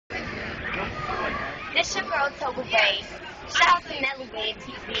This your girl Tobore. Shout out to NELL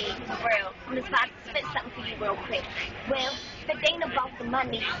TV, for real. I'm just about to spit something for you real quick. Well, if it ain't about the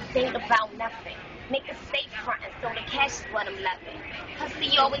money, it ain't about nothing. Niggas stay frontin', so the cash is what I'm loving.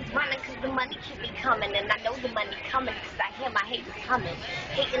 Pussy always running cause the money keep me coming. And I know the money coming cause I hear my haters coming.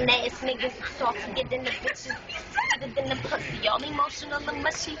 Hating ass niggas, saucier than the bitches, sweeter than the pussy. All emotional and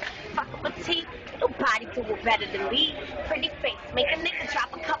mushy, fuckin' with tea. Nobody do it better than me. Pretty face, make a nigga drop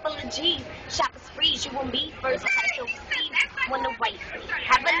a couple of G's. Shop a sprees, you and me first class overseas. Wanna wife me,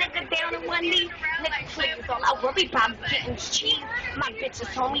 have a nigga down on one knee. Nigga please, all I worry about is getting cheese. My bitches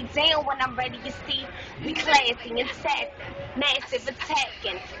hold me down when I'm ready to see. We classy and sassy, massive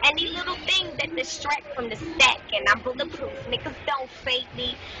attacking. Any little thing that distract from the stacking. I'm bulletproof, niggas don't fake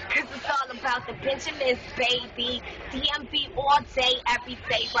me. Cause it's all about the Benjamins, baby. DMV all day, every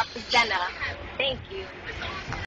day, representer. Thank you.